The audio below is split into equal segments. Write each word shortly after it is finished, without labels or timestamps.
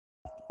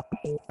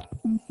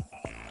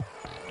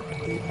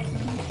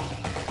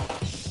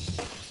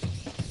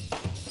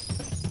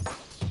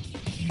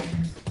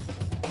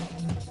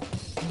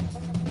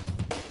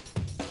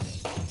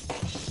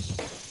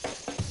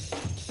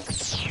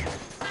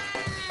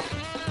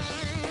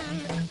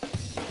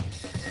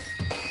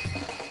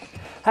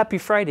Happy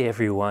Friday,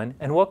 everyone,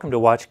 and welcome to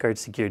WatchGuard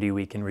Security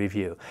Week in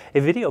Review, a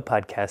video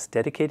podcast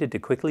dedicated to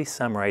quickly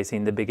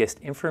summarizing the biggest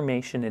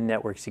information and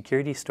network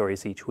security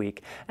stories each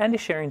week and to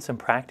sharing some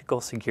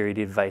practical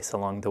security advice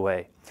along the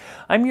way.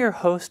 I'm your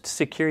host,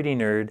 security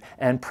nerd,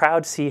 and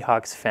proud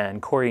Seahawks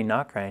fan, Corey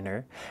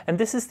Nachreiner, and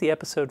this is the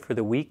episode for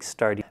the week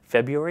starting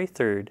February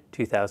 3rd,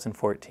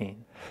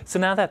 2014. So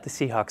now that the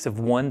Seahawks have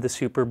won the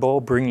Super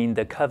Bowl, bringing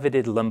the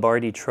coveted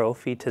Lombardi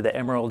Trophy to the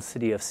Emerald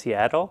City of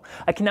Seattle,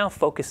 I can now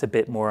focus a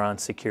bit more on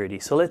security.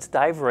 So let's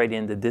dive right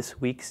into this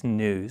week's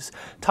news,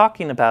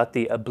 talking about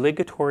the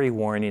obligatory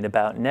warning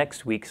about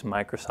next week's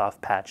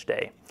Microsoft Patch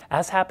Day.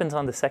 As happens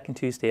on the second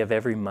Tuesday of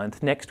every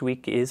month, next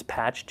week is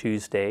Patch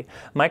Tuesday.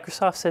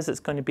 Microsoft says it's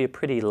going to be a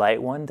pretty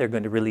light one. They're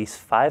going to release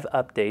 5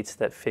 updates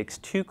that fix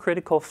 2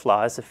 critical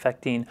flaws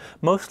affecting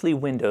mostly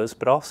Windows,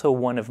 but also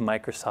one of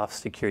Microsoft's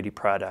security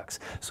products.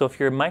 So if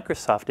you're a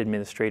Microsoft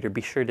administrator,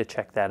 be sure to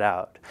check that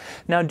out.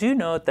 Now do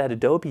note that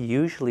Adobe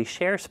usually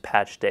shares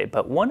Patch Day,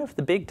 but one of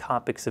the big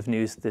topics of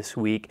news this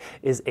week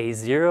is a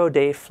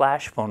 0-day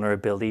flash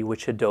vulnerability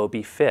which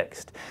Adobe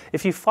fixed.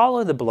 If you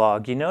follow the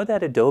blog, you know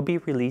that Adobe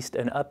released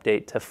an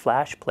update to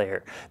Flash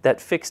Player that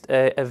fixed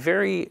a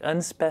very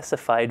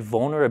unspecified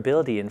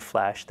vulnerability in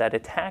Flash that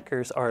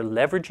attackers are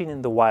leveraging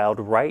in the wild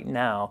right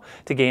now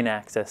to gain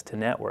access to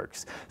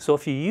networks. So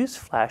if you use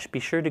Flash, be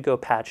sure to go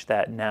patch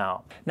that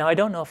now. Now I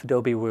don't know if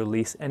Adobe will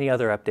release any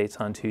other updates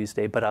on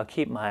Tuesday, but I'll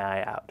keep my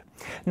eye out.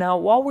 Now,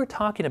 while we're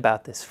talking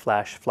about this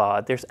Flash flaw,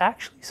 there's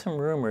actually some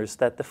rumors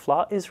that the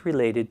flaw is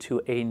related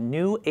to a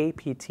new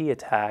APT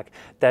attack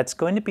that's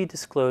going to be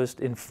disclosed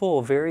in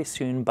full very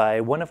soon by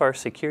one of our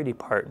security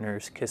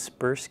partners,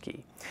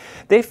 CISSP.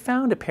 They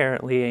found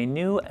apparently a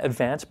new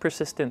advanced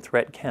persistent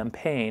threat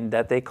campaign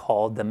that they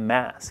call the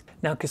Mask.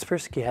 Now,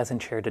 Kaspersky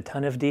hasn't shared a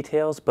ton of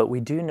details, but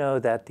we do know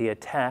that the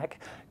attack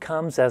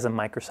comes as a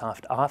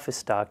Microsoft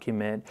Office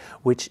document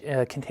which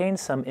contains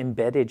some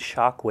embedded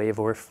shockwave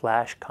or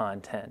flash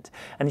content.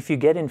 And if you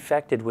get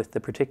infected with the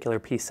particular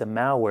piece of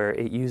malware,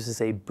 it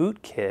uses a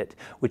bootkit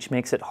which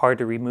makes it hard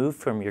to remove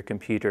from your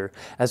computer,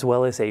 as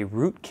well as a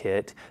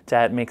rootkit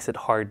that makes it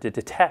hard to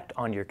detect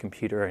on your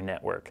computer or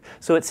network.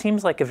 So it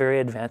seems like a very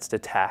advanced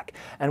attack,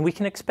 and we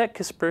can expect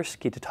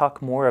Kaspersky to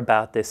talk more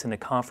about this in a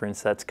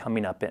conference that's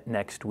coming up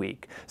next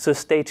week. So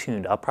stay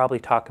tuned, I'll probably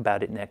talk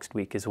about it next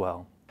week as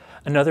well.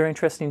 Another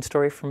interesting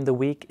story from the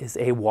week is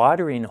a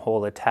watering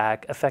hole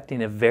attack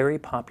affecting a very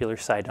popular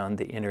site on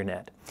the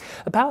internet.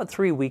 About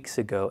 3 weeks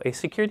ago, a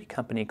security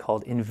company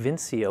called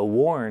Invincia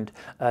warned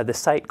the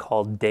site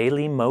called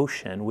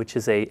Dailymotion, which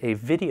is a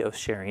video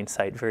sharing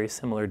site very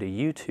similar to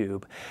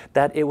YouTube,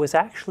 that it was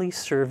actually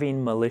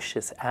serving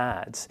malicious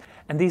ads.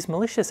 And these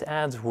malicious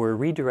ads were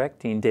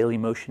redirecting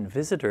Dailymotion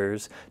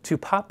visitors to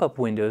pop-up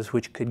windows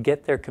which could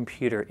get their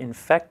computer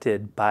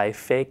infected by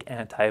fake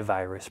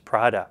antivirus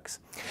products.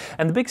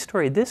 And the big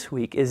story this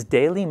week is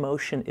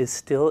Dailymotion is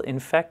still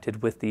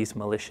infected with these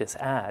malicious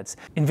ads.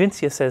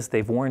 Invincia says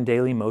they've warned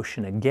Dailymotion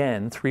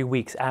again 3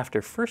 weeks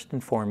after first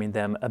informing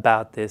them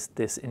about this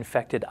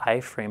infected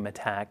iframe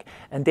attack,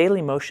 and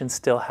Dailymotion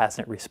still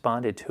hasn't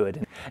responded to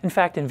it. In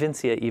fact,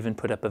 Invincia even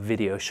put up a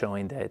video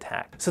showing the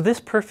attack. So this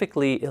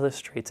perfectly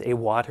illustrates a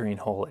watering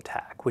hole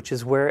attack, which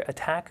is where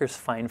attackers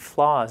find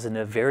flaws in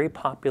a very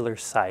popular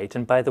site.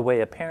 And by the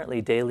way,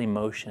 apparently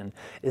Dailymotion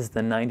is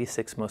the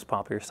 96th most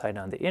popular site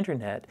on the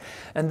internet.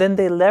 And then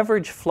they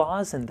leverage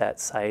flaws in that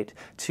site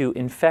to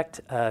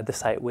infect the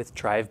site with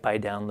drive-by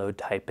download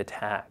type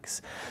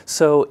attacks.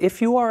 So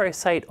if you are a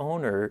site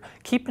owner,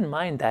 keep in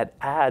mind that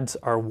ads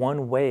are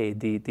one way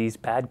these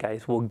bad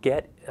guys will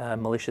get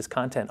malicious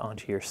content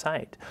onto your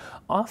site.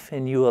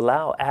 Often you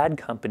allow ad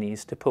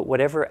companies to put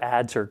whatever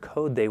ads or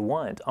code they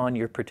want on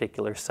your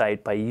particular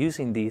site by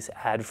using these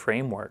ad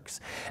frameworks.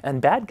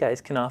 And bad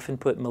guys can often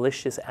put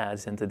malicious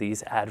ads into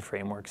these ad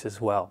frameworks as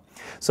well.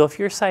 So if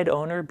you're a site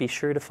owner, be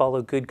sure to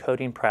follow good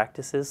coding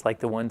practices like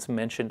the ones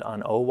mentioned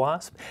on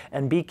OWASP,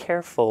 and be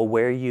careful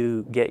where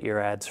you get your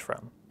ads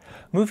from.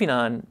 Moving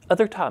on,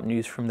 other top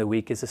news from the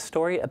week is a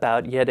story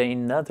about yet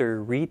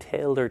another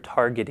retailer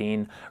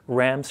targeting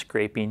RAM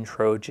scraping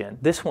Trojan.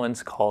 This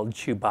one's called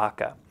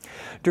Chewbacca.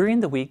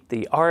 During the week,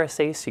 the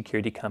RSA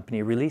security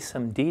company released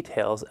some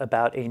details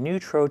about a new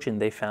Trojan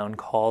they found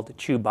called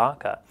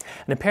Chewbacca.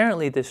 And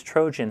apparently this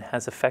Trojan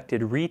has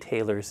affected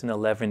retailers in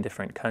 11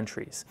 different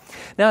countries.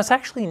 Now, it's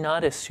actually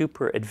not a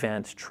super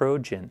advanced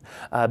Trojan.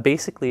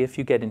 Basically, if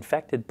you get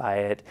infected by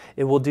it,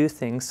 it will do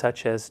things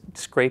such as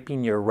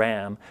scraping your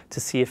RAM to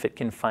see if it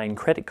can find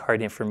credit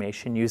card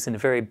information using a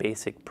very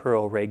basic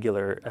Perl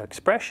regular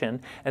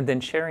expression, and then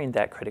sharing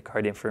that credit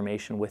card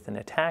information with an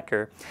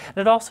attacker. And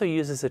it also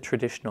uses a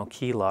traditional traditional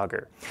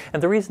keylogger.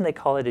 And the reason they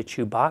call it a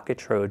Chewbacca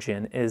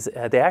Trojan is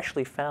they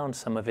actually found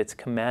some of its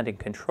command and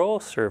control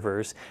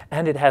servers,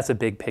 and it has a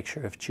big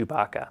picture of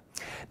Chewbacca.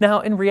 Now,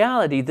 in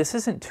reality, this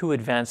isn't too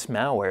advanced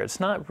malware. It's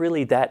not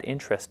really that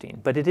interesting,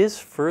 but it is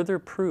further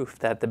proof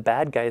that the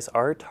bad guys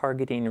are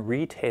targeting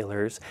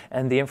retailers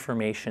and the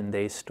information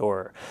they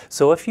store.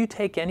 So if you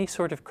take any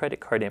sort of credit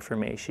card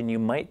information, you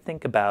might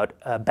think about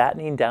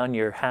battening down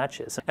your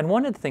hatches. And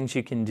one of the things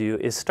you can do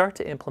is start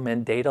to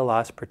implement data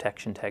loss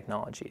protection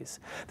technologies.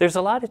 There's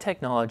a lot of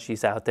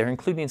technologies out there,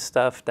 including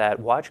stuff that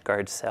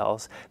WatchGuard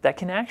sells, that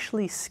can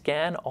actually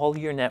scan all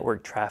your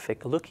network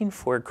traffic looking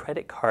for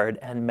credit card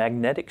and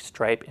magnetic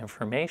stripe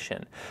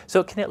information. So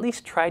it can at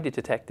least try to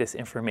detect this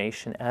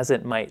information as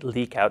it might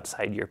leak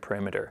outside your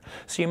perimeter.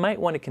 So you might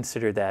want to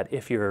consider that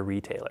if you're a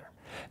retailer.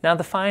 Now,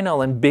 the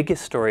final and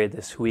biggest story of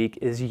this week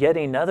is yet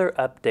another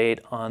update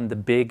on the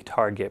big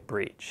Target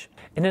breach.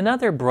 In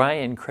another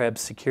Brian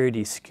Krebs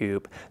security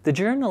scoop, the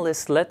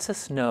journalist lets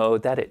us know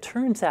that it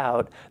turns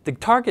out the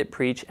Target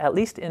breach, at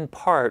least in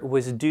part,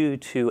 was due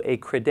to a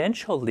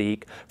credential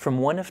leak from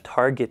one of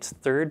Target's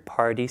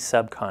third-party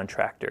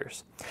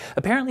subcontractors.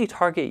 Apparently,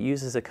 Target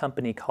uses a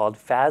company called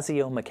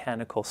Fazio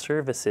Mechanical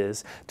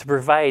Services to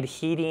provide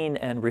heating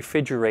and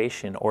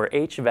refrigeration, or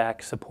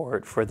HVAC,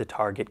 support for the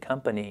Target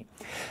company.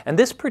 And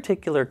this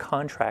particular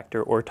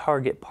contractor or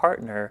Target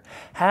partner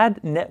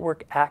had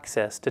network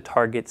access to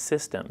Target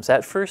systems.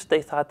 At first,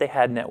 they thought they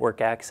had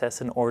network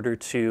access in order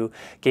to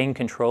gain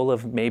control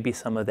of maybe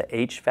some of the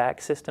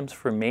HVAC systems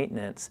for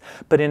maintenance.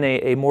 But in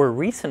a more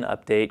recent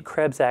update,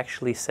 Krebs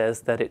actually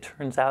says that it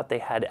turns out they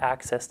had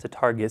access to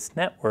Target's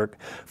network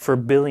for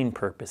billing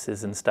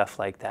purposes and stuff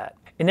like that.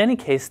 In any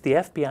case, the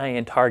FBI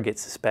and Target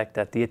suspect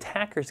that the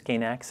attackers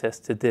gain access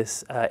to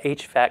this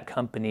HVAC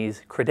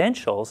company's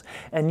credentials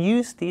and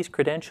use these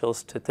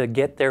credentials to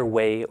get their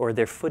way or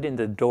their foot in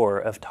the door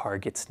of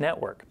Target's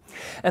network.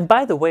 And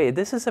by the way,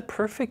 this is a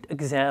perfect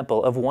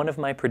example of one of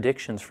my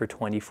predictions for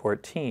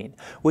 2014,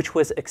 which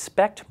was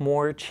expect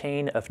more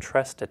chain of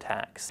trust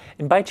attacks.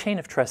 And by chain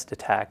of trust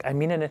attack, I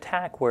mean an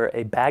attack where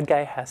a bad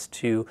guy has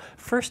to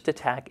first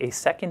attack a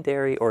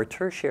secondary or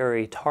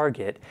tertiary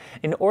target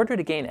in order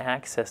to gain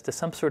access to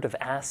some sort of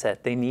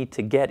asset they need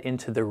to get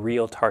into the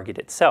real target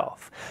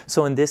itself.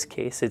 So in this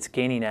case, it's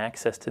gaining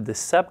access to the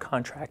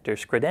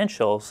subcontractor's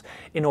credentials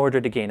in order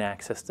to gain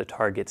access to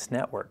Target's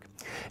network.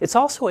 It's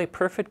also a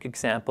perfect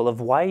example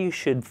of why you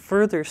should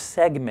further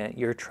segment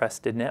your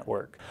trusted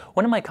network.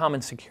 One of my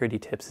common security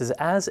tips is,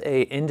 as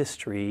an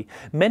industry,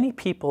 many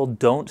people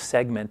don't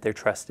segment their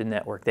trusted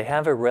network. They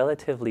have a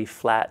relatively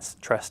flat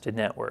trusted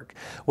network.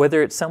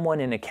 Whether it's someone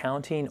in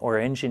accounting or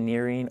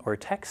engineering or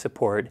tech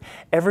support,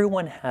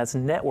 everyone has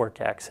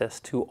network access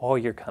to all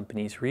your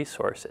company's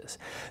resources.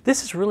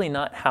 This is really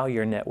not how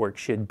your network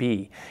should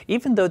be.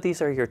 Even though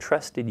these are your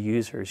trusted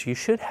users, you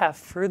should have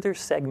further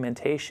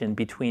segmentation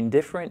between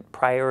different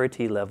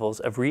priority levels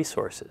of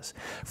resources.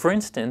 For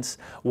instance,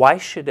 why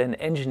should an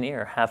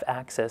engineer have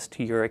access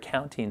to your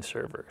accounting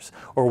servers?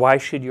 Or why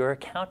should your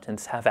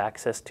accountants have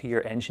access to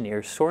your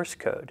engineer's source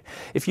code?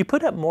 If you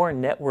put up more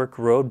network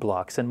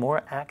roadblocks and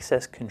more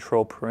access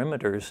control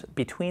perimeters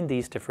between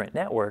these different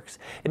networks,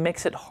 it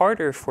makes it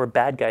harder for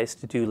bad guys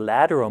to do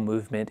lateral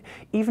movement,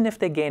 even if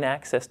they gain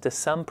access to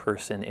some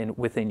person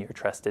within your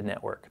trusted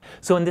network.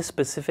 So in this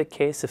specific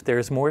case, if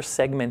there's more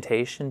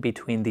segmentation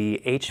between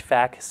the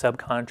HVAC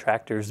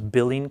subcontractors'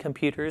 billing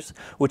computers,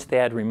 which they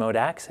had remote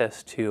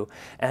access to,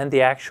 and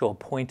the actual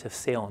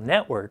point-of-sale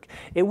network,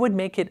 it would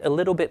make it a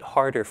little bit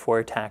harder for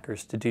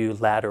attackers to do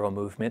lateral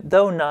movement,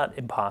 though not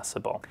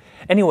impossible.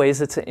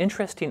 Anyways, it's an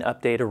interesting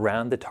update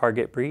around the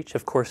Target breach.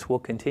 Of course, we'll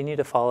continue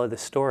to follow the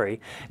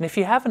story, and if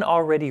you haven't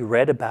already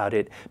read about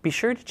it, be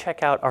sure to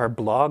check out our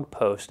blog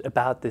post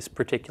about this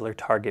particular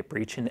Target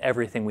breach and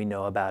everything we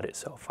know about it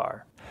so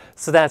far.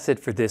 So that's it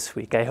for this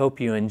week. I hope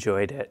you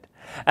enjoyed it.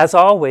 As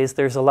always,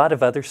 there's a lot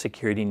of other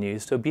security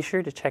news, so be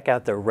sure to check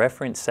out the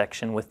reference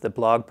section with the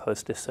blog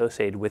post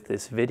associated with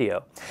this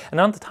video.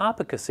 And on the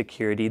topic of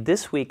security,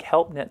 this week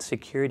HelpNet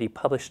Security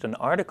published an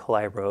article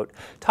I wrote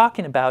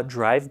talking about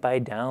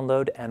drive-by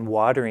download and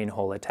watering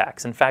hole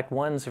attacks. In fact,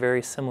 one's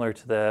very similar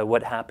to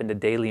what happened to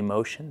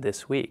Dailymotion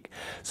this week.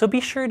 So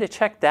be sure to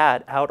check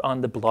that out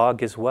on the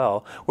blog as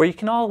well, where you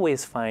can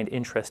always find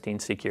interesting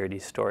security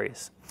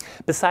stories.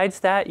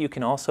 Besides that, you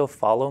can also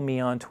follow me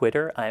on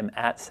Twitter. I'm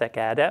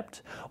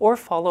 @SecAdept, or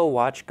follow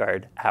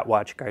WatchGuard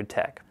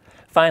 @WatchGuardTech.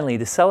 Finally,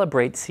 to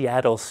celebrate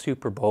Seattle's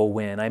Super Bowl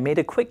win, I made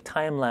a quick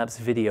time-lapse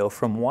video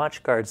from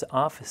WatchGuard's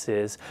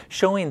offices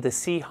showing the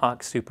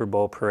Seahawks Super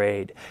Bowl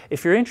parade.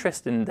 If you're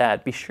interested in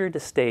that, be sure to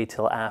stay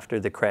till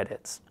after the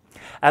credits.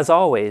 As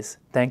always,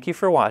 thank you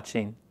for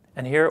watching,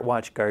 and here at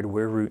WatchGuard,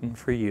 we're rooting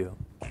for you.